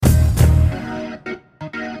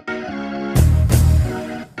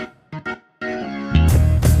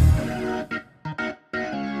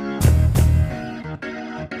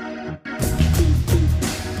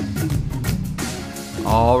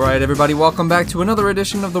right, everybody, welcome back to another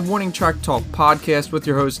edition of the Warning Track Talk podcast with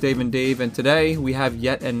your host, Dave and Dave. And today we have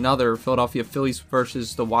yet another Philadelphia Phillies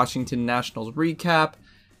versus the Washington Nationals recap.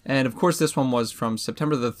 And of course, this one was from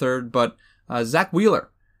September the 3rd, but Zack Wheeler,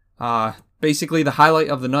 basically the highlight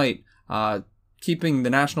of the night, keeping the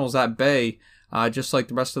Nationals at bay, just like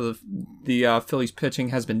the rest of the Phillies pitching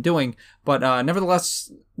has been doing. But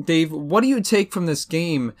nevertheless, Dave, what do you take from this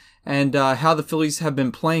game and how the Phillies have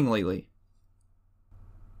been playing lately?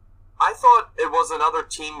 I thought it was another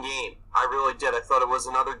team game. I really did. I thought it was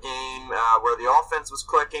another game where the offense was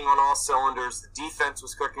clicking on all cylinders, the defense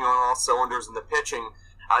was clicking on all cylinders, and the pitching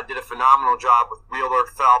did a phenomenal job with Wheeler,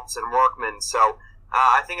 Phelps, and Workman. So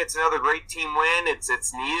I think it's another great team win. It's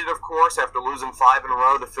needed, of course. After losing 5 in a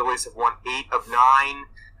row, the Phillies have won 8 of 9.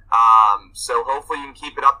 So hopefully you can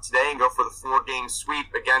keep it up today and go for the 4-game sweep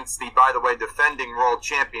against the, by the way, defending world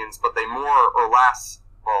champions. But they more or less,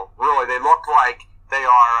 well, really, they look like they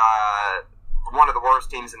are one of the worst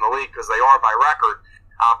teams in the league because they are by record.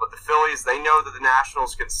 But the Phillies, they know that the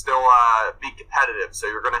Nationals can still be competitive. So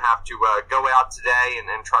you're going to have to go out today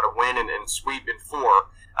and try to win and sweep in 4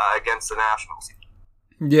 against the Nationals.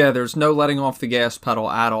 Yeah, there's no letting off the gas pedal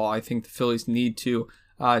at all. I think the Phillies need to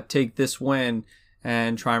take this win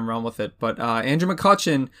and try and run with it. But Andrew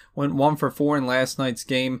McCutchen went 1 for 4 in last night's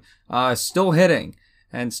game, still hitting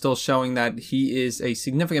and still showing that he is a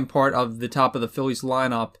significant part of the top of the Phillies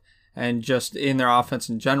lineup and just in their offense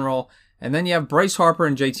in general. And then you have Bryce Harper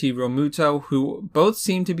and JT Realmuto, who both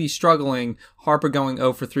seem to be struggling. Harper going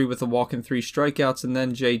 0 for 3 with a walk and 3 strikeouts, and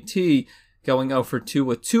then JT going 0 for 2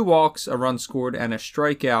 with 2 walks, a run scored, and a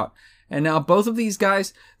strikeout. And now both of these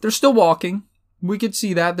guys, they're still walking. We could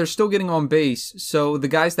see that. They're still getting on base. So the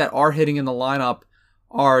guys that are hitting in the lineup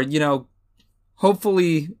are,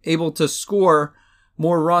 hopefully able to score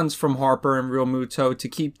more runs from Harper and Realmuto to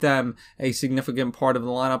keep them a significant part of the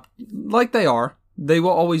lineup like they are. They will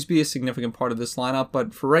always be a significant part of this lineup,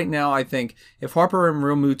 but for right now, I think if Harper and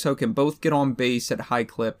Realmuto can both get on base at high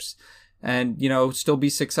clips and, still be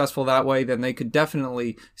successful that way, then they could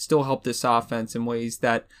definitely still help this offense in ways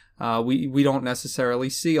that we don't necessarily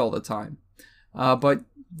see all the time. But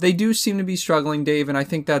they do seem to be struggling, Dave, and I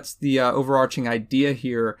think that's the overarching idea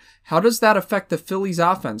here. How does that affect the Phillies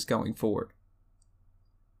offense going forward?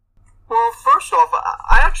 Well, first off,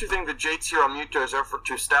 I actually think that JT Realmuto's 0 for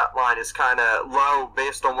 2 stat line is kind of low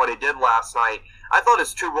based on what he did last night. I thought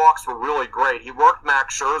his 2 walks were really great. He worked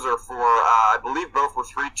Max Scherzer for, I believe both were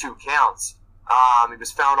 3-2 counts. He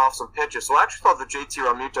was fouled off some pitches. So I actually thought that JT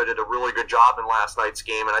Realmuto did a really good job in last night's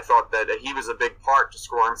game, and I thought that he was a big part to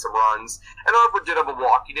scoring some runs. And Harper did have a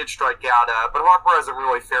walk. He did strike out, but Harper hasn't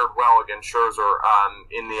really fared well against Scherzer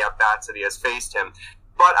in the at-bats that he has faced him.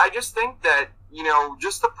 But I just think that,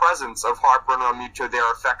 just the presence of Harper and Realmuto there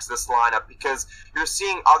affects this lineup because you're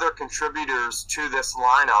seeing other contributors to this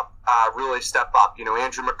lineup really step up.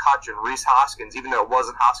 Andrew McCutchen, Rhys Hoskins, even though it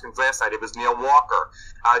wasn't Hoskins last night, it was Neil Walker,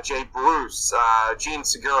 Jay Bruce, Gene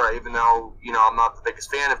Segura, even though, I'm not the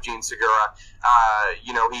biggest fan of Gene Segura,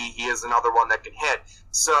 he is another one that can hit.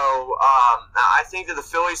 So I think that the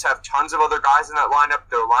Phillies have tons of other guys in that lineup.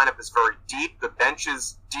 Their lineup is very deep. The bench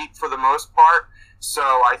is deep for the most part. So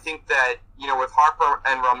I think that, with Harper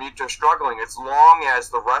and Realmuto struggling, as long as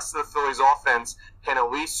the rest of the Phillies offense can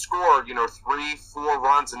at least score, 3-4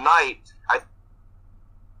 runs a night, I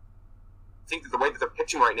think that the way that they're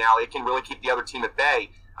pitching right now, it can really keep the other team at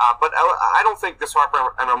bay. But I don't think this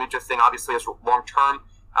Harper and Realmuto thing obviously is long-term.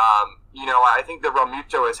 I think that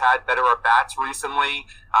Realmuto has had better at-bats recently,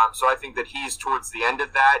 so I think that he's towards the end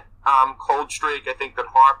of that cold streak. I think that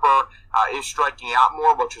Harper is striking out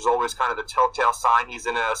more, which is always kind of the telltale sign he's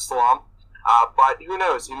in a slump. But who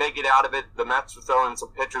knows? He may get out of it. The Mets are throwing some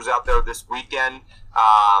pitchers out there this weekend,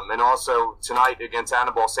 and also tonight against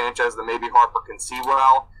Anibal Sanchez that maybe Harper can see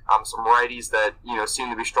well. Some righties that seem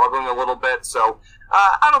to be struggling a little bit. So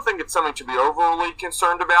I don't think it's something to be overly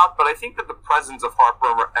concerned about. But I think that the presence of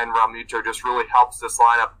Harper and Realmuto just really helps this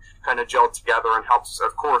lineup kind of gel together and helps,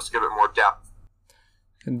 of course, give it more depth.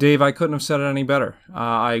 Dave, I couldn't have said it any better.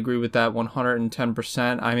 I agree with that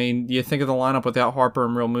 110%. I mean, you think of the lineup without Harper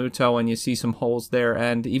and Realmuto, and you see some holes there.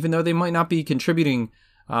 And even though they might not be contributing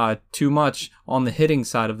too much on the hitting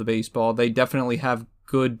side of the baseball, they definitely have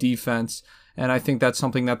good defense. And I think that's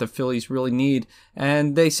something that the Phillies really need.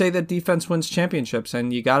 And they say that defense wins championships,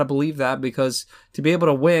 and you got to believe that because to be able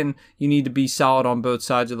to win, you need to be solid on both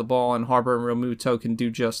sides of the ball, and Harper and Realmuto can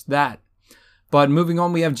do just that. But moving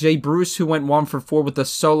on, we have Jay Bruce, who went 1 for 4 with a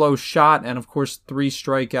solo shot, and of course 3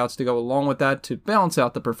 strikeouts to go along with that to balance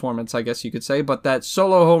out the performance, I guess you could say. But that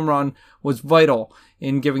solo home run was vital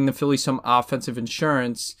in giving the Phillies some offensive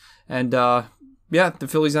insurance, and Yeah, the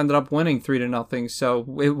Phillies ended up winning 3-0, so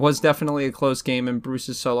it was definitely a close game, and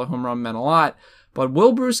Bruce's solo home run meant a lot. But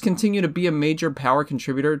will Bruce continue to be a major power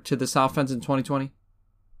contributor to this offense in 2020?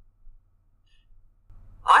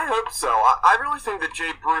 I hope so. I really think that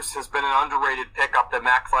Jay Bruce has been an underrated pickup that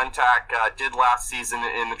Matt Klentak did last season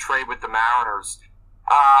in the trade with the Mariners.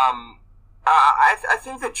 I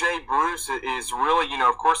think that Jay Bruce is really,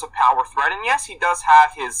 of course, a power threat. And yes, he does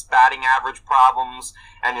have his batting average problems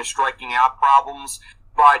and his striking out problems,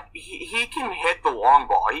 but he can hit the long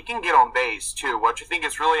ball. He can get on base, too, which I think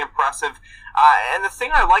is really impressive. And the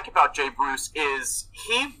thing I like about Jay Bruce is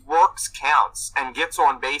he works counts and gets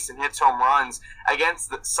on base and hits home runs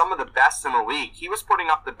against some of the best in the league. He was putting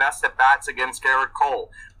up the best at-bats against Gerrit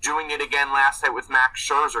Cole, doing it again last night with Max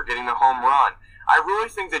Scherzer, getting the home run. I really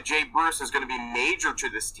think that Jay Bruce is going to be major to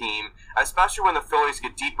this team, especially when the Phillies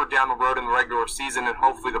get deeper down the road in the regular season and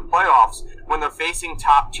hopefully the playoffs. When they're facing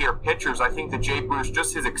top-tier pitchers, I think that Jay Bruce,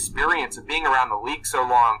 just his experience of being around the league so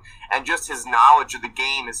long and just his knowledge of the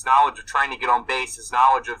game, his knowledge of trying to get on base, his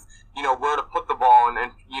knowledge of, where to put the ball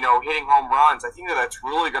and hitting home runs, I think that that's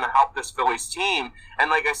really going to help this Phillies team. And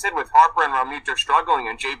like I said, with Harper and Realmuto struggling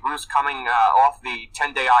and Jay Bruce coming off the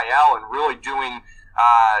 10-day IL and really doing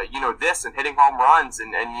this and hitting home runs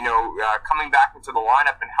and coming back into the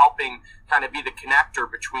lineup and helping kind of be the connector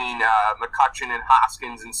between McCutchen and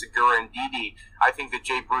Hoskins and Segura and Didi. I think that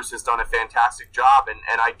Jay Bruce has done a fantastic job, and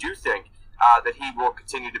I do think that he will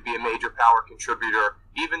continue to be a major power contributor,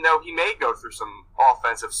 even though he may go through some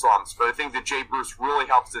offensive slumps. But I think that Jay Bruce really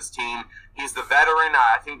helps this team. He's the veteran.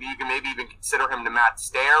 I think that you can maybe even consider him the Matt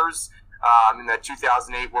Stairs. In that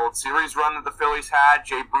 2008 World Series run that the Phillies had,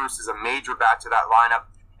 Jay Bruce is a major bat to that lineup,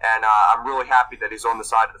 and I'm really happy that he's on the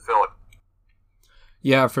side of the Phillies.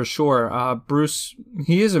 Yeah, for sure. Bruce,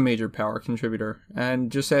 he is a major power contributor,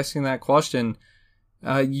 and just asking that question,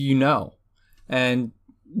 and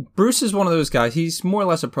Bruce is one of those guys. He's more or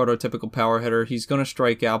less a prototypical power hitter. He's going to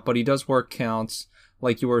strike out, but he does work counts,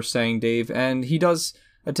 like you were saying, Dave, and he does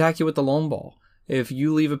attack you with the long ball. If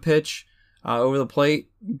you leave a pitch over the plate,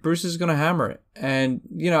 Bruce is going to hammer it. And,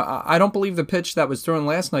 I don't believe the pitch that was thrown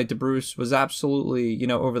last night to Bruce was absolutely,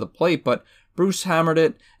 over the plate, but Bruce hammered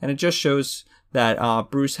it, and it just shows that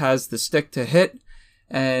Bruce has the stick to hit.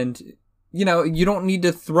 And, you don't need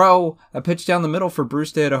to throw a pitch down the middle for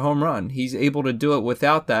Bruce to hit a home run. He's able to do it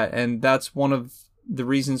without that, and that's one of the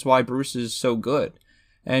reasons why Bruce is so good.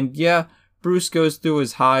 And, yeah, Bruce goes through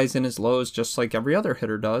his highs and his lows just like every other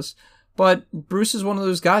hitter does. But Bruce is one of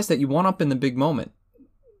those guys that you want up in the big moment,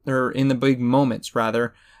 or in the big moments,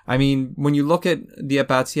 rather. I mean, when you look at the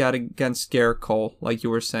at-bats he had against Gerrit Cole, like you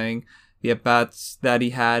were saying, the at-bats that he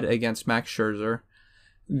had against Max Scherzer,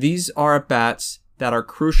 these are at-bats that are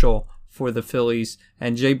crucial for the Phillies,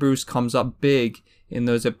 and Jay Bruce comes up big in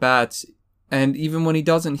those at-bats. And even when he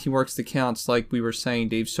doesn't, he works the counts, like we were saying,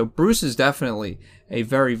 Dave. So Bruce is definitely a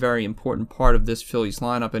very, very important part of this Phillies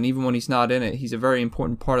lineup. And even when he's not in it, he's a very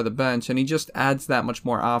important part of the bench. And he just adds that much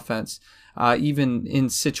more offense, even in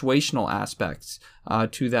situational aspects,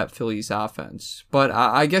 to that Phillies offense. But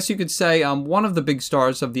I guess you could say one of the big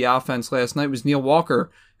stars of the offense last night was Neil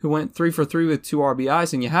Walker, who went 3 for 3 with 2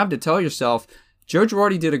 RBIs. And you have to tell yourself, Joe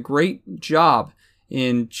Girardi did a great job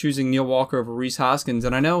in choosing Neil Walker over Rhys Hoskins.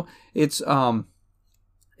 And I know it's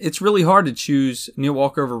really hard to choose Neil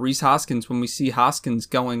Walker over Rhys Hoskins when we see Hoskins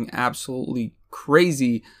going absolutely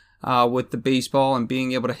crazy with the baseball and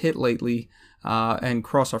being able to hit lately, and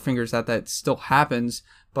cross our fingers that still happens.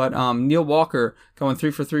 But Neil Walker going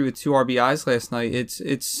 3 for 3 with 2 RBIs last night,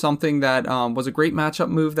 it's something that was a great matchup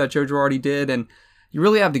move that Joe Girardi did, and you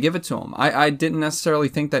really have to give it to him. I didn't necessarily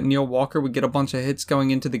think that Neil Walker would get a bunch of hits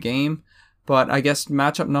going into the game, but I guess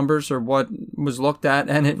matchup numbers are what was looked at,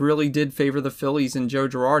 and it really did favor the Phillies and Joe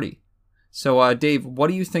Girardi. So, Dave, what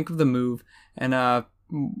do you think of the move? And I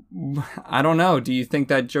don't know, do you think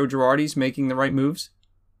that Joe Girardi's making the right moves?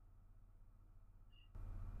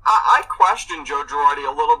 I questioned Joe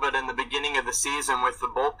Girardi a little bit in the beginning of the season with the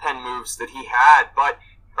bullpen moves that he had,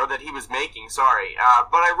 or that he was making,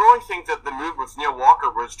 but I really think that the move with Neil Walker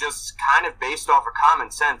was just kind of based off of common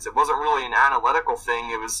sense. It wasn't really an analytical thing.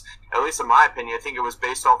 It was, at least in my opinion, I think it was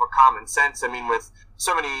based off of common sense. I mean, with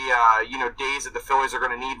so many, days that the Phillies are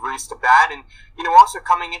going to need Rhys to bat, and, also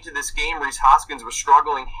coming into this game, Rhys Hoskins was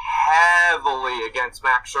struggling heavily against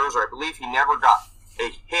Max Scherzer. I believe he never got a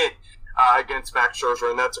hit against Max Scherzer,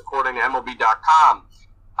 and that's according to MLB.com.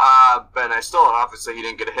 But obviously he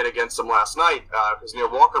didn't get a hit against him last night because Neil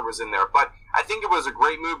Walker was in there. But I think it was a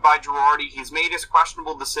great move by Girardi. He's made his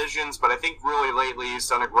questionable decisions, but I think really lately he's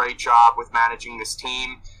done a great job with managing this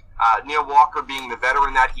team. Neil Walker being the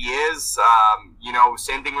veteran that he is,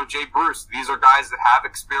 same thing with Jay Bruce. These are guys that have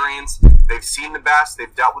experience. They've seen the best.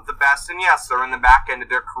 They've dealt with the best. And yes, they're in the back end of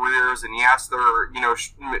their careers. And yes, they're,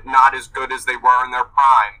 not as good as they were in their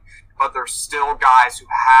prime. But they're still guys who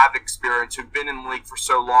have experience, who've been in the league for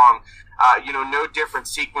so long. No different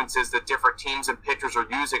sequences that different teams and pitchers are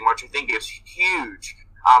using, which I think is huge.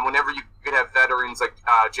 Whenever you could have veterans like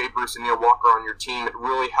Jay Bruce and Neil Walker on your team, it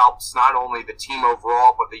really helps not only the team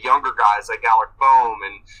overall, but the younger guys like Alec Boehm.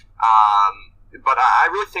 But I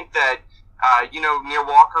really think that, Neil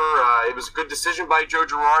Walker, it was a good decision by Joe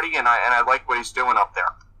Girardi, and I like what he's doing up there.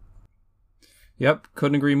 Yep,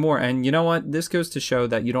 couldn't agree more. And you know what? This goes to show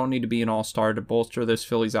that you don't need to be an all-star to bolster this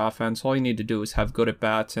Phillies offense. All you need to do is have good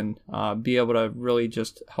at-bats and be able to really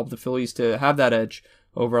just help the Phillies to have that edge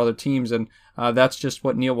over other teams. And that's just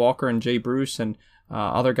what Neil Walker and Jay Bruce and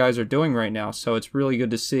other guys are doing right now. So it's really good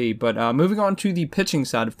to see. But moving on to the pitching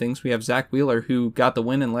side of things, we have Zack Wheeler, who got the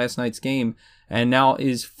win in last night's game and now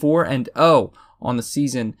is 4-0 on the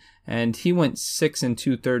season. And he went 6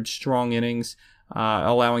 2/3 strong innings,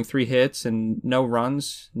 allowing 3 hits and no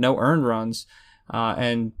earned runs,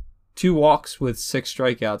 and 2 walks with 6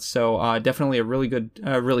 strikeouts. So definitely a really good,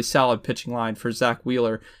 really solid pitching line for Zack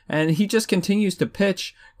Wheeler. And he just continues to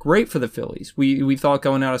pitch great for the Phillies. We thought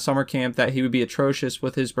going out of summer camp that he would be atrocious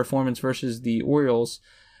with his performance versus the Orioles.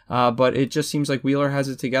 But it just seems like Wheeler has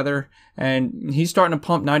it together. And he's starting to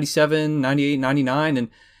pump 97, 98, 99. And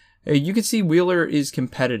you could see Wheeler is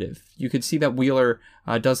competitive. You could see that Wheeler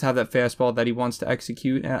does have that fastball that he wants to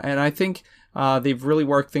execute. And I think they've really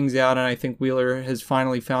worked things out. And I think Wheeler has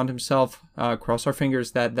finally found himself. Cross our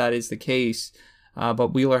fingers that that is the case.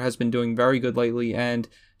 But Wheeler has been doing very good lately. And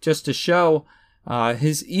just to show,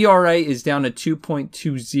 his ERA is down to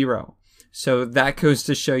 2.20. So that goes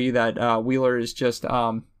to show you that Wheeler is just,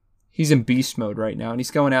 he's in beast mode right now. And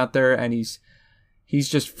he's going out there and he's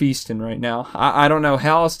just feasting right now. I don't know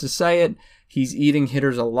how else to say it. He's eating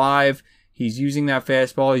hitters alive. He's using that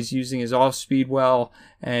fastball. He's using his off-speed well.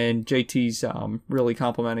 And JT's really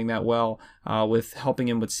complimenting that well with helping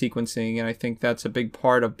him with sequencing. And I think that's a big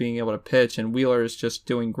part of being able to pitch. And Wheeler is just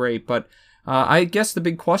doing great. But I guess the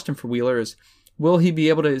big question for Wheeler is, will he be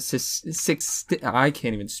able to I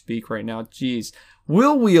can't even speak right now. Jeez.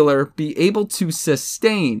 Will Wheeler be able to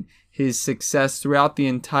sustain his success throughout the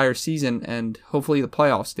entire season and hopefully the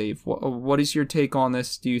playoffs, Dave? What is your take on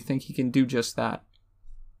this? Do you think he can do just that?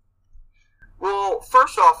 Well,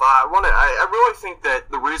 first off, I really think that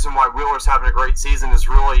the reason why Wheeler's having a great season is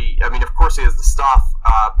really, of course he has the stuff,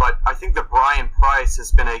 but I think that Brian Price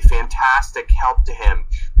has been a fantastic help to him.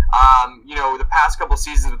 The past couple of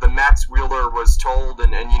seasons with the Mets, Wheeler was told,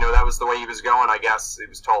 and that was the way he was going, I guess, he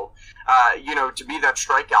was told, to be that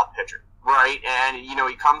strikeout pitcher. Right, and,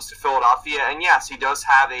 he comes to Philadelphia, and yes, he does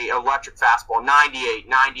have a electric fastball, 98,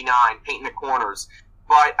 99, painting the corners.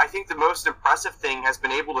 But I think the most impressive thing has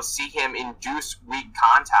been able to see him induce weak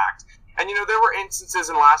contact. And, there were instances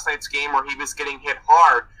in last night's game where he was getting hit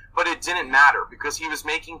hard, but it didn't matter because he was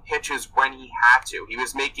making pitches when he had to. He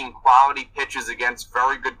was making quality pitches against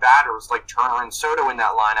very good batters like Turner and Soto in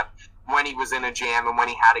that lineup when he was in a jam and when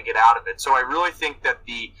he had to get out of it. So I really think that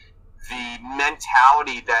the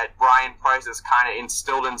mentality that Brian Price has kind of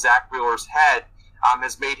instilled in Zack Wheeler's head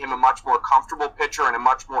has made him a much more comfortable pitcher and a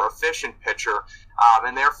much more efficient pitcher.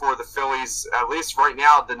 And therefore, the Phillies, at least right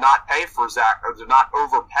now, did not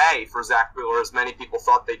overpay for Zack Wheeler as many people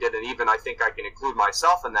thought they did. And even I think I can include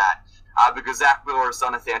myself in that because Zack Wheeler has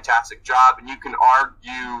done a fantastic job. And you can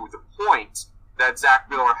argue the point that Zack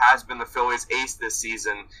Wheeler has been the Phillies' ace this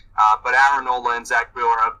season. But Aaron Nola and Zack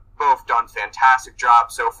Wheeler have both done fantastic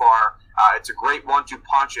jobs so far. It's a great 1-2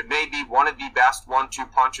 punch. It may be one of the best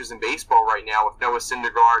 1-2 punches in baseball right now with Noah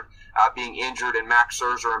Syndergaard being injured and Max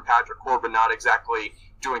Scherzer and Patrick Corbin not exactly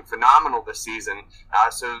doing phenomenal this season.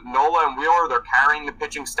 So Nola and Wheeler, they're carrying the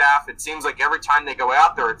pitching staff. It seems like every time they go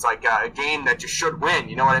out there, it's like a game that you should win.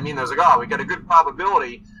 You know what I mean? There's like, we got a good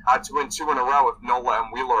probability to win 2 in a row with Nola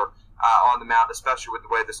and Wheeler on the mound, especially with the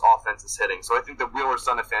way this offense is hitting. So I think that Wheeler's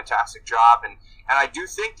done a fantastic job, and I do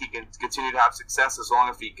think he can continue to have success as long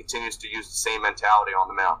as he continues to use the same mentality on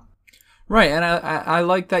the mound. Right, and I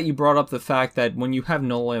like that you brought up the fact that when you have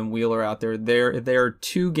Nola and Wheeler out there, there are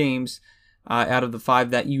 2 games out of the 5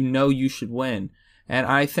 that you should win. And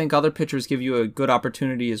I think other pitchers give you a good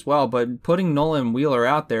opportunity as well, but putting Nola and Wheeler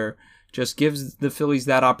out there just gives the Phillies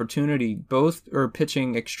that opportunity. Both are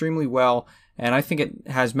pitching extremely well, and I think it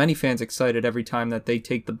has many fans excited every time that they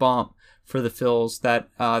take the bump for the Phils that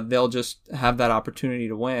they'll just have that opportunity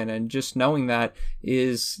to win. And just knowing that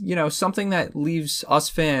is, something that leaves us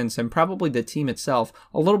fans and probably the team itself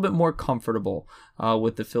a little bit more comfortable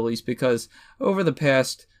with the Phillies, because over the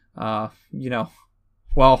past,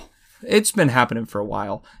 it's been happening for a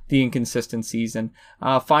while, the inconsistencies. And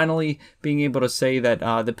finally being able to say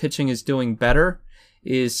that the pitching is doing better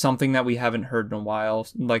is something that we haven't heard in a while,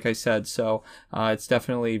 like I said. So it's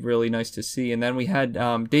definitely really nice to see. And then we had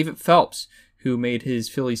David Phelps, who made his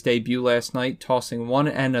Phillies debut last night, tossing 1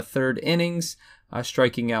 1/3 innings,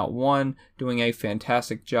 striking out 1, doing a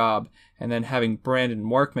fantastic job. And then having Brandon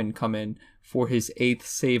Workman come in for his 8th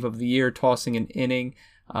save of the year, tossing an inning,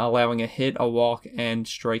 allowing a hit, a walk, and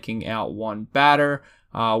striking out 1 batter.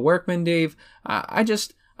 Workman, Dave, I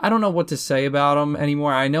don't know what to say about him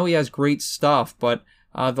anymore. I know he has great stuff, but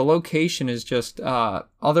the location is just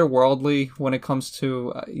otherworldly when it comes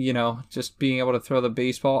to, just being able to throw the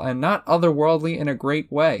baseball, and not otherworldly in a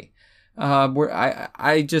great way.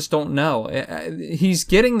 I just don't know. He's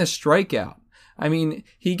getting the strikeout. I mean,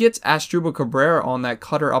 he gets Asdrubal Cabrera on that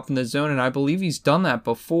cutter up in the zone, and I believe he's done that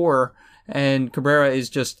before, and Cabrera is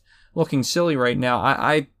just looking silly right now.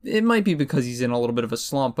 It might be because he's in a little bit of a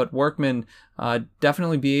slump, but Workman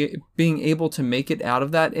definitely being able to make it out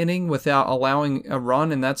of that inning without allowing a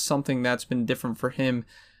run, and that's something that's been different for him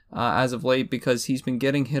as of late, because he's been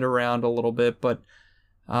getting hit around a little bit. But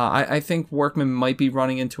I think Workman might be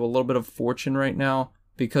running into a little bit of fortune right now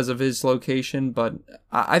because of his location, but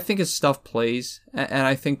I think his stuff plays, and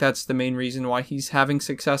I think that's the main reason why he's having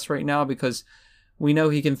success right now, because we know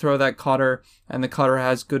he can throw that cutter, and the cutter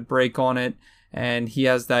has good break on it, and he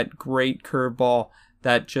has that great curveball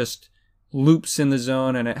that just loops in the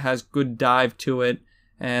zone, and it has good dive to it,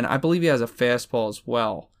 and I believe he has a fastball as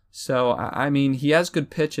well. So, I mean, he has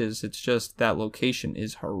good pitches, it's just that location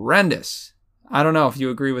is horrendous. I don't know if you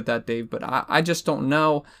agree with that, Dave, but I just don't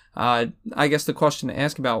know. I guess the question to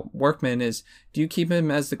ask about Workman is, do you keep him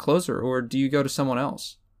as the closer, or do you go to someone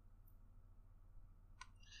else?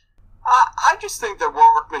 I just think that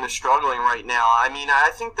Workman is struggling right now. I mean, I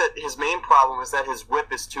think that his main problem is that his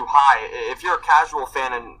whip is too high. If you're a casual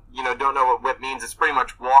fan and don't know what whip means, it's pretty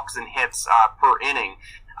much walks and hits per inning.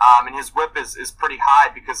 And his whip is pretty high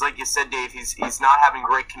because, like you said, Dave, he's not having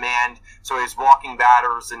great command, so he's walking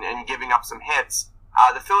batters and giving up some hits.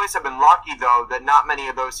 The Phillies have been lucky, though, that not many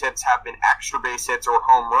of those hits have been extra base hits or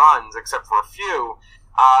home runs, except for a few.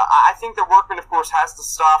 I think that Workman, of course, has the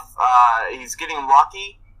stuff. He's getting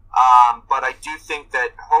lucky. But I do think that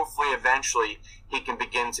hopefully eventually he can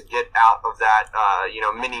begin to get out of that,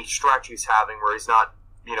 mini stretch he's having where he's not,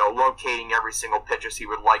 locating every single pitch as he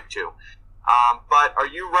would like to. But are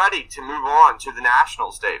you ready to move on to the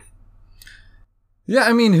Nationals, Dave? Yeah,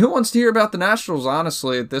 I mean, who wants to hear about the Nationals,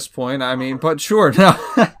 honestly, at this point? I mean, but sure, no.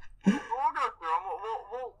 We'll go through them.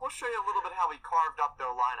 We'll show you a little bit how we carved up their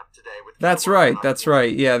lineup today. That's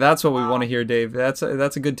right. Yeah, that's what we want to hear, Dave. That's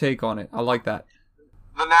a good take on it. I like that.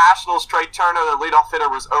 The Nationals, Trey Turner, the leadoff hitter,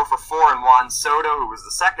 was 0 for 4, and Juan Soto, who was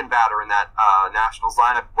the second batter in that Nationals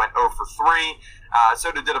lineup, went 0 for 3.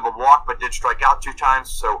 Soto did have a walk, but did strike out 2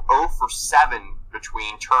 times, so 0 for 7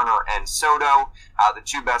 between Turner and Soto. The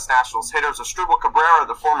 2 best Nationals hitters, Asdrubal Cabrera,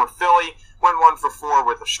 the former Philly, went 1 for 4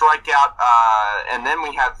 with a strikeout. And then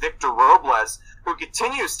we have Victor Robles, who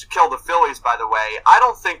continues to kill the Phillies, by the way. I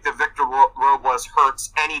don't think that Victor Robles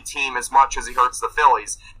hurts any team as much as he hurts the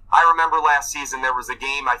Phillies. I remember last season there was a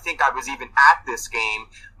game, I think I was even at this game,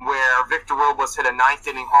 where Victor Robles hit a 9th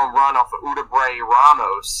inning home run off of Udebray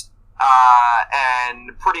Ramos,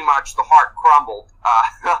 and pretty much the heart crumbled.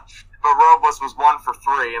 But Robles was 1 for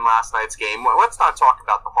 3 in last night's game. Well, let's not talk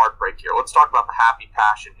about the heartbreak here. Let's talk about the happy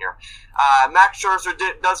passion here. Max Scherzer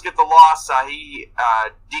does get the loss. He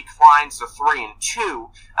declines to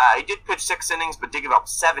 3-2. He did pitch 6 innings, but did give up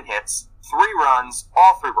 7 hits. 3 runs,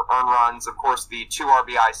 all 3 were earned runs. Of course, the 2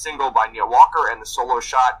 RBI single by Neil Walker and the solo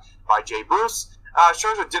shot by Jay Bruce.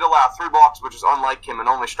 Scherzer did allow 3 walks, which is unlike him, and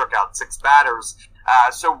only struck out 6 batters.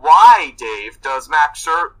 So why, Dave, does if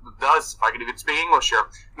I could even speak English here,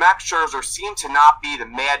 Max Scherzer seem to not be the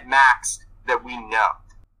Mad Max that we know?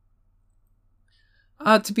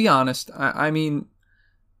 To be honest, I mean,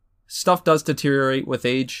 stuff does deteriorate with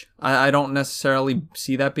age. I don't necessarily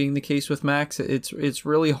see that being the case with Max. It's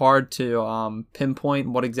really hard to pinpoint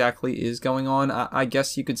what exactly is going on. I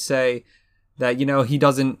guess you could say that, he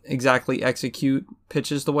doesn't exactly execute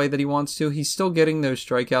pitches the way that he wants to. He's still getting those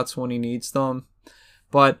strikeouts when he needs them.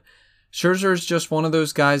 But Scherzer is just one of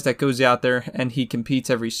those guys that goes out there and he competes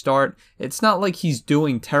every start. It's not like he's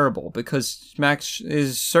doing terrible, because Max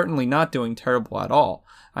is certainly not doing terrible at all.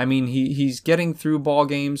 I mean, he's getting through ball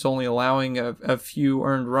games, only allowing a few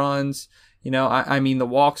earned runs. I mean, the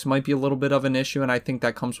walks might be a little bit of an issue, and I think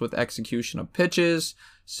that comes with execution of pitches.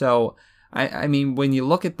 So, I mean, when you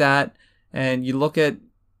look at that and you look at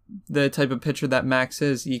the type of pitcher that Max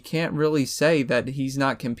is, you can't really say that he's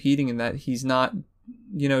not competing and that he's not,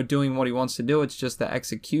 doing what he wants to do. It's just the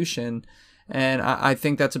execution. And I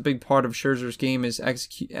think that's a big part of Scherzer's game is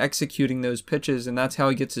executing those pitches, and that's how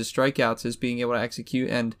he gets his strikeouts, is being able to execute.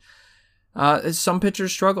 And some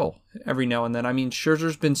pitchers struggle every now and then. I mean,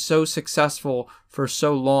 Scherzer's been so successful for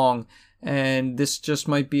so long, and this just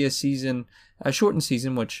might be a shortened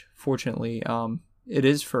season, which fortunately it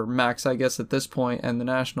is for Max, I guess, at this point, and the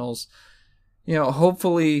Nationals.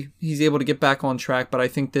 Hopefully he's able to get back on track, but I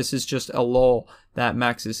think this is just a lull that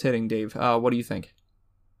Max is hitting, Dave. What do you think?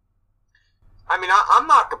 I mean, I'm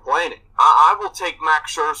not complaining. I will take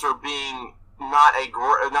Max Scherzer being not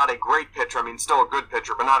a great pitcher. I mean, still a good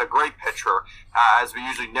pitcher, but not a great pitcher as we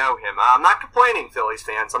usually know him. I'm not complaining, Phillies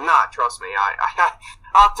fans. I'm not. Trust me.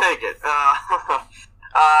 I'll take it.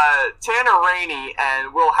 Tanner Rainey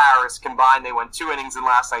and Will Harris combined, they went 2 innings in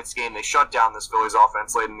last night's game. They shut down this Phillies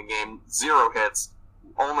offense late in the game. 0 hits,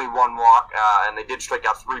 only 1 walk, and they did strike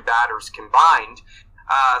out 3 batters combined.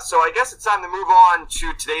 So I guess it's time to move on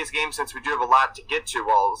to today's game, since we do have a lot to get to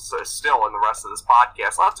still in the rest of this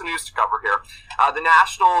podcast. Lots of news to cover here. The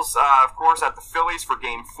Nationals, of course, at the Phillies for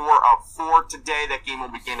Game 4 of 4 today. That game will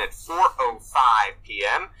begin at 4:05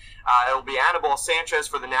 p.m. It will be Anibal Sanchez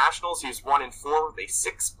for the Nationals. He's 1-4 with a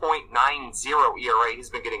 6.90 ERA. He's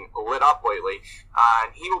been getting lit up lately.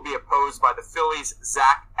 And he will be opposed by the Phillies'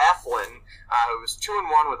 Zach Eflin, who's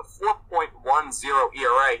 2-1 with a 4.10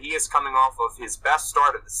 ERA. He is coming off of his best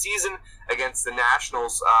start of the season against the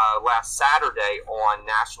Nationals last Saturday on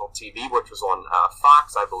national TV, which was on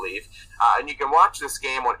Fox, I believe. And you can watch this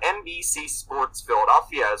game on NBC Sports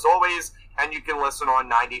Philadelphia, as always, and you can listen on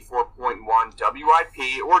 94.1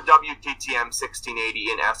 WIP or WTTM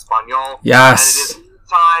 1680 in Espanol. Yes. And it is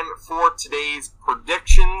time for today's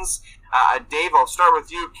predictions. Dave, I'll start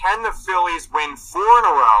with you. Can the Phillies win 4 in a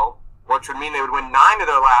row, which would mean they would win 9 of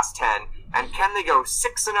their last 10? And can they go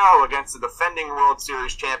 6-0 against the defending World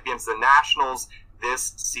Series champions, the Nationals,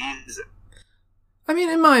 this season? I mean,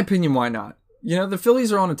 in my opinion, why not? The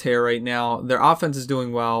Phillies are on a tear right now. Their offense is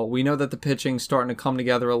doing well. We know that the pitching's starting to come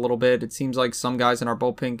together a little bit. It seems like some guys in our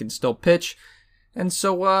bullpen can still pitch. And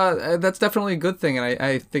so that's definitely a good thing. And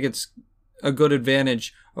I think it's a good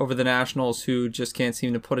advantage over the Nationals, who just can't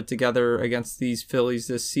seem to put it together against these Phillies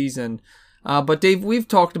this season. But Dave, we've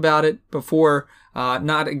talked about it before,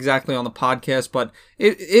 not exactly on the podcast, but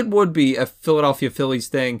it would be a Philadelphia Phillies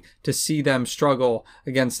thing to see them struggle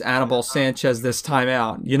against Anibal Sanchez this time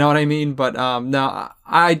out. You know what I mean? But no,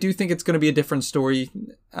 I do think it's going to be a different story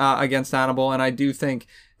against Anibal, and I do think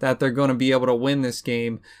that they're going to be able to win this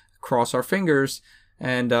game. Cross our fingers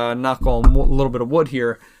and knock on a little bit of wood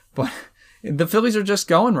here, but the Phillies are just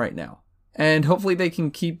going right now. And hopefully they can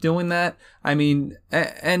keep doing that. I mean,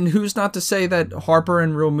 and who's not to say that Harper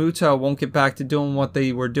and Realmuto won't get back to doing what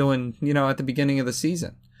they were doing, at the beginning of the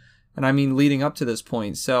season. And I mean, leading up to this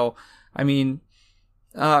point. So, I mean,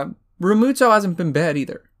 Realmuto hasn't been bad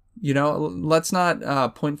either. Let's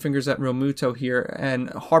not point fingers at Realmuto here. And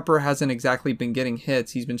Harper hasn't exactly been getting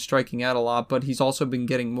hits. He's been striking out a lot, but he's also been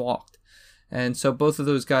getting walked. And so both of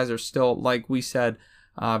those guys are still, like we said,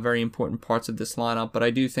 very important parts of this lineup, but I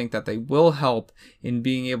do think that they will help in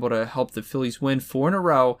being able to help the Phillies win 4 in a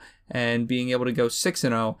row and being able to go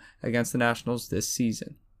 6-0 against the Nationals this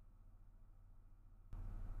season.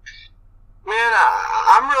 Man,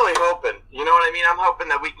 I'm really hoping. You know what I mean? I'm hoping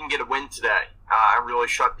that we can get a win today. Really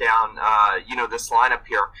shut down, this lineup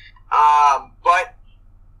here. But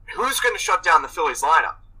who's going to shut down the Phillies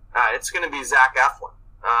lineup? It's going to be Zach Eflin.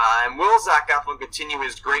 And will Zach Eflin continue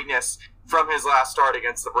his greatness from his last start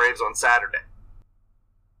against the Braves on Saturday?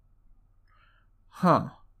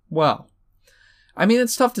 Well, I mean,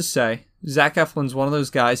 it's tough to say. Zach Eflin's one of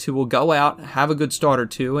those guys who will go out, have a good start or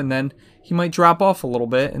two, and then he might drop off a little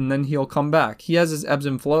bit, and then he'll come back. He has his ebbs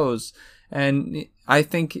and flows, and I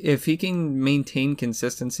think if he can maintain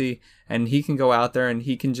consistency and he can go out there and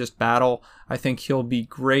he can just battle, I think he'll be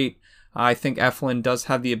great. I think Eflin does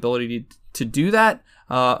have the ability to do that.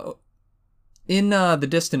 In the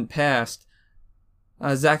distant past,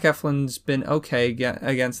 Zach Eflin's been okay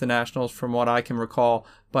against the Nationals from what I can recall,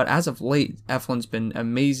 but as of late, Eflin's been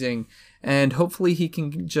amazing, and hopefully he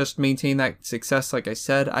can just maintain that success. Like I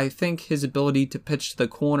said, I think his ability to pitch to the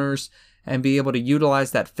corners and be able to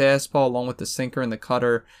utilize that fastball along with the sinker and the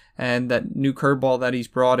cutter and that new curveball that he's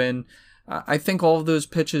brought in, I think all of those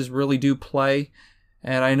pitches really do play.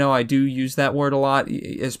 And I know I do use that word a lot,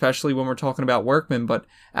 especially when we're talking about Workman, but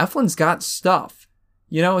Eflin's got stuff.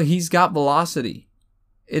 He's got velocity.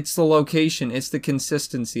 It's the location, it's the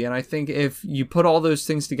consistency. And I think if you put all those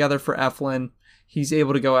things together for Eflin, he's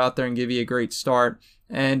able to go out there and give you a great start.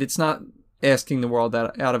 And it's not asking the world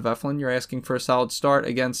out of Eflin. You're asking for a solid start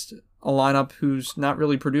against a lineup who's not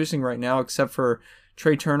really producing right now, except for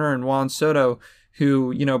Trey Turner and Juan Soto,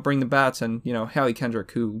 who, bring the bats, and, Howie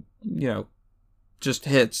Kendrick, who, just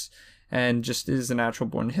hits and just is a natural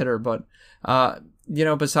born hitter. But,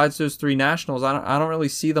 besides those three Nationals, I don't really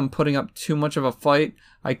see them putting up too much of a fight.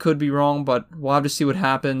 I could be wrong, but we'll have to see what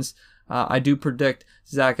happens. I do predict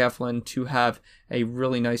Zach Eflin to have a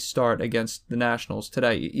really nice start against the Nationals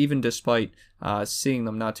today, even despite seeing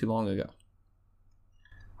them not too long ago.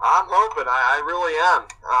 I'm hoping. I really am.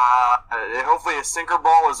 Hopefully a sinker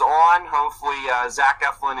ball is on. Hopefully Zach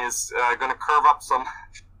Eflin is going to curve up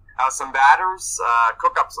some batters,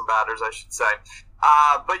 cook up some batters, I should say.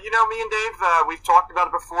 But me and Dave, we've talked about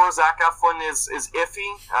it before. Zach Eflin is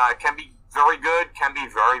iffy. Can be very good, can be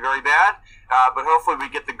very, very bad. But hopefully we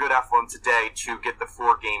get the good Eflin today to get the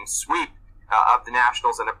 4-game sweep of the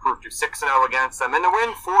Nationals and improve to 6-0 against them, and to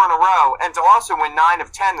win 4 in a row, and to also win 9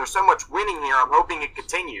 of 10. There's so much winning here. I'm hoping it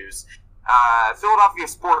continues. Philadelphia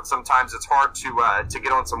sports, sometimes it's hard to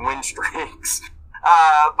get on some win streaks.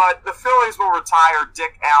 But the Phillies will retire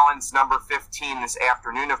Dick Allen's number 15 this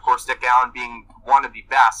afternoon. Of course, Dick Allen being one of the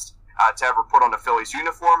best to ever put on a Phillies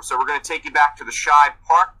uniform. So we're going to take you back to the Shibe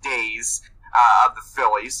Park days of the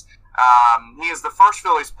Phillies. He is the first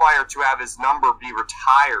Phillies player to have his number be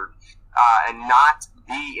retired and not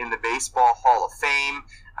be in the Baseball Hall of Fame.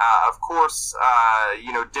 Of course,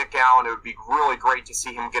 Dick Allen, it would be really great to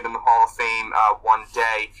see him get in the Hall of Fame one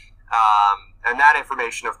day. And that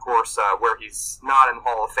information, of course, where he's not in the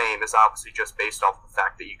Hall of Fame is obviously just based off the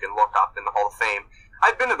fact that you can look up in the Hall of Fame.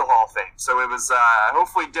 I've been to the Hall of Fame, so it was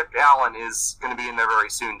hopefully Dick Allen is going to be in there very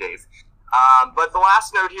soon, Dave. But the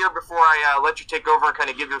last note here before I let you take over and kind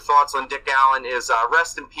of give your thoughts on Dick Allen is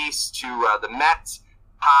rest in peace to the Mets,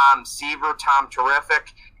 Tom Seaver. Tom,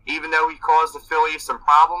 terrific. Even though he caused the Phillies some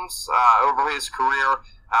problems over his career,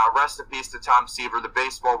 rest in peace to Tom Seaver. The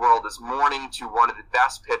baseball world is mourning to one of the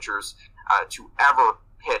best pitchers to ever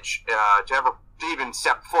pitch, to ever even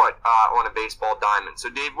step foot on a baseball diamond. So,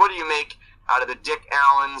 Dave, what do you make out of the Dick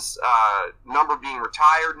Allen's number being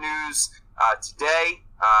retired news today?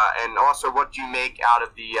 And also, what do you make out of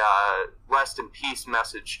the rest in peace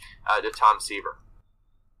message to Tom Seaver?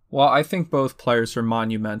 Well, I think both players are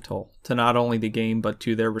monumental to not only the game, but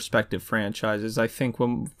to their respective franchises. I think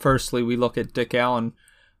when firstly we look at Dick Allen,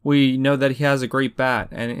 we know that he has a great bat,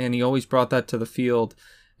 and he always brought that to the field.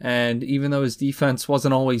 And even though his defense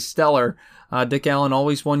wasn't always stellar, Dick Allen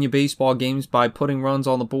always won you baseball games by putting runs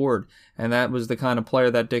on the board. And that was the kind of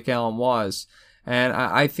player that Dick Allen was. And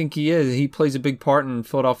I think he is. He plays a big part in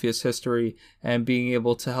Philadelphia's history and being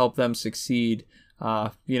able to help them succeed,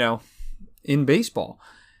 in baseball.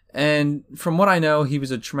 And from what I know, he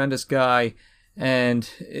was a tremendous guy. And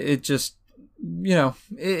it just,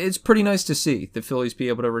 it's pretty nice to see the Phillies be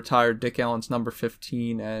able to retire Dick Allen's number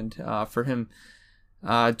 15 and for him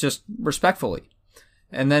just respectfully.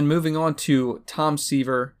 And then moving on to Tom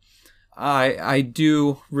Seaver, I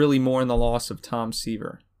do really mourn the loss of Tom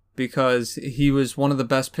Seaver because he was one of the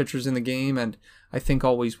best pitchers in the game and I think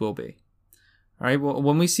always will be. All right, well,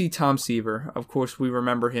 when we see Tom Seaver, of course, we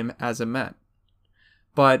remember him as a Met.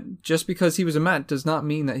 But just because he was a Met does not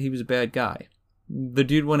mean that he was a bad guy. The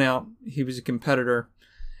dude went out, he was a competitor,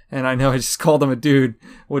 and I know I just called him a dude,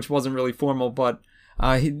 which wasn't really formal, but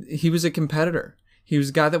he was a competitor. He was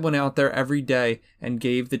a guy that went out there every day and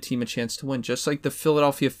gave the team a chance to win, just like the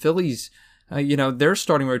Philadelphia Phillies, their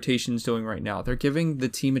starting rotation's doing right now. They're giving the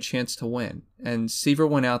team a chance to win. And Seaver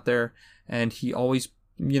went out there, and he always,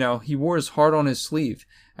 he wore his heart on his sleeve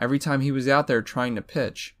every time he was out there trying to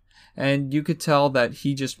pitch. And you could tell that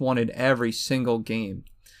he just wanted every single game.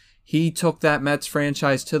 He took that Mets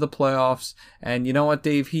franchise to the playoffs, and you know what,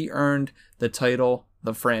 Dave? He earned the title,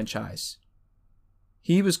 the franchise.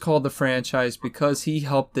 He was called the franchise because he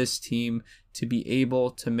helped this team to be able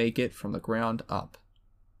to make it from the ground up.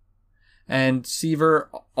 And Seaver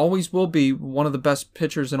always will be one of the best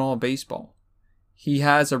pitchers in all of baseball. He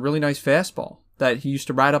has a really nice fastball that he used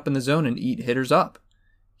to ride up in the zone and eat hitters up.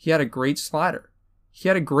 He had a great slider. He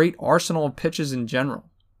had a great arsenal of pitches in general.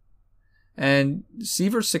 And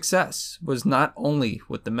Seaver's success was not only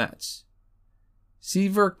with the Mets.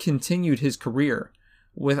 Seaver continued his career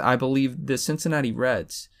with, I believe, the Cincinnati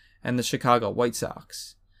Reds and the Chicago White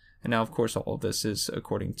Sox. And now, of course, all of this is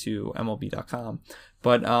according to MLB.com.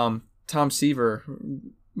 But Tom Seaver,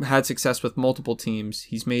 had success with multiple teams.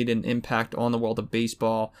 He's made an impact on the world of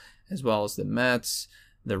baseball, as well as the Mets,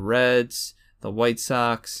 the Reds, the White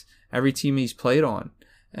Sox, every team he's played on.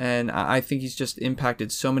 And I think he's just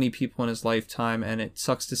impacted so many people in his lifetime, and it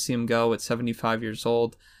sucks to see him go at 75 years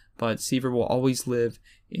old. But Seaver will always live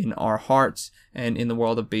in our hearts and in the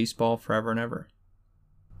world of baseball forever and ever.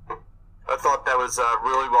 I thought that was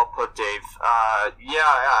really well put, Dave. Yeah,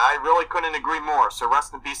 I really couldn't agree more. So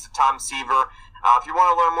rest in peace to Tom Seaver. If you want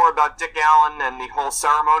to learn more about Dick Allen and the whole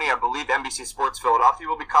ceremony, I believe NBC Sports Philadelphia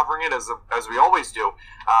will be covering it, as we always do.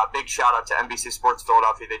 Big shout out to NBC Sports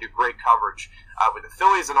Philadelphia. They do great coverage with the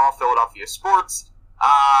Phillies and all Philadelphia sports.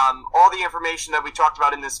 All the information that we talked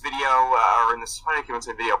about in this video, or in this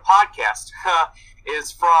video podcast,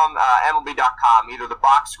 is from MLB.com, either the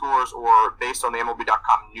box scores or based on the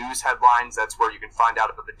MLB.com news headlines. That's where you can find out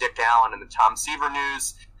about the Dick Allen and the Tom Seaver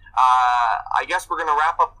news. I guess we're going to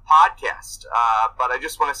wrap up the podcast, but I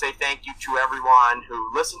just want to say thank you to everyone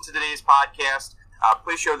who listened to today's podcast.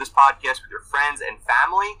 Please share this podcast with your friends and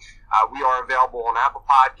family. We are available on Apple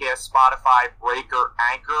Podcasts, Spotify, Breaker,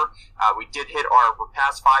 Anchor. We're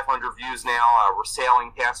past 500 views now. We're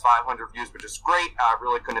sailing past 500 views, which is great. I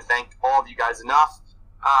really couldn't thank all of you guys enough.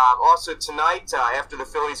 Also tonight, after the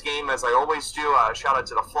Phillies game, as I always do, shout out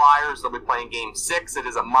to the Flyers. They'll be playing Game 6. It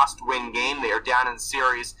is a must-win game. They are down in the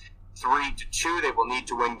series 3-2. They will need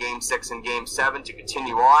to win Game 6 and Game 7 to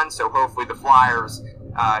continue on. So hopefully the Flyers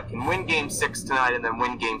can win Game 6 tonight and then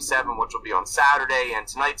win Game 7, which will be on Saturday. And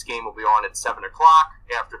tonight's game will be on at 7 o'clock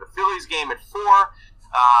after the Phillies game at 4.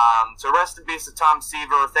 So rest in peace to Tom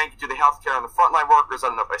Seaver. Thank you to the healthcare and the frontline workers. I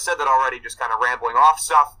don't know if I said that already, just kind of rambling off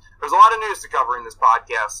stuff. There's a lot of news to cover in this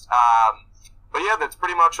podcast. But yeah, that's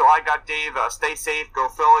pretty much all I got, Dave. Stay safe. Go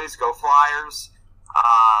Phillies. Go Flyers.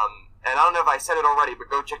 And I don't know if I said it already, but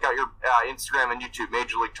go check out your Instagram and YouTube,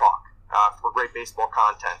 Major League Talk, for great baseball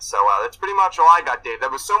content. So that's pretty much all I got, Dave. There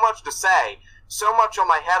was so much to say, so much on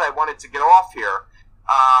my head I wanted to get off here.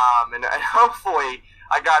 And hopefully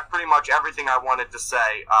I got pretty much everything I wanted to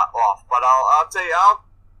say off. But I'll tell you, I'll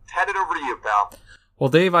head it over to you, pal. Well,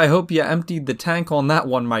 Dave, I hope you emptied the tank on that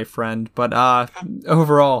one, my friend. But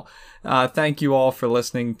overall, thank you all for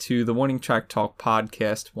listening to the Warning Track Talk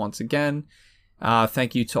podcast once again.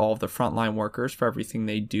 Thank you to all of the frontline workers for everything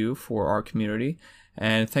they do for our community.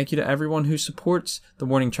 And thank you to everyone who supports the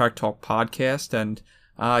Warning Track Talk podcast. And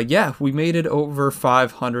yeah, we made it over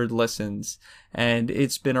 500 listens. And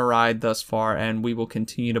it's been a ride thus far. And we will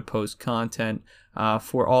continue to post content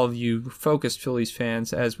for all of you focused Phillies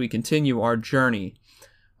fans as we continue our journey.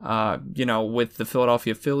 With the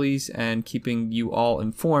Philadelphia Phillies and keeping you all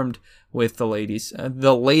informed with the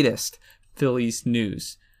latest Phillies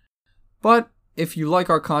news. But if you like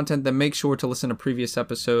our content, then make sure to listen to previous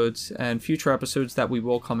episodes and future episodes that we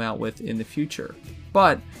will come out with in the future.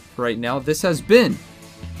 But right now, this has been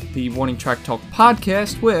the Warning Track Talk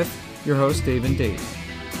podcast with your host, Dave and Dave.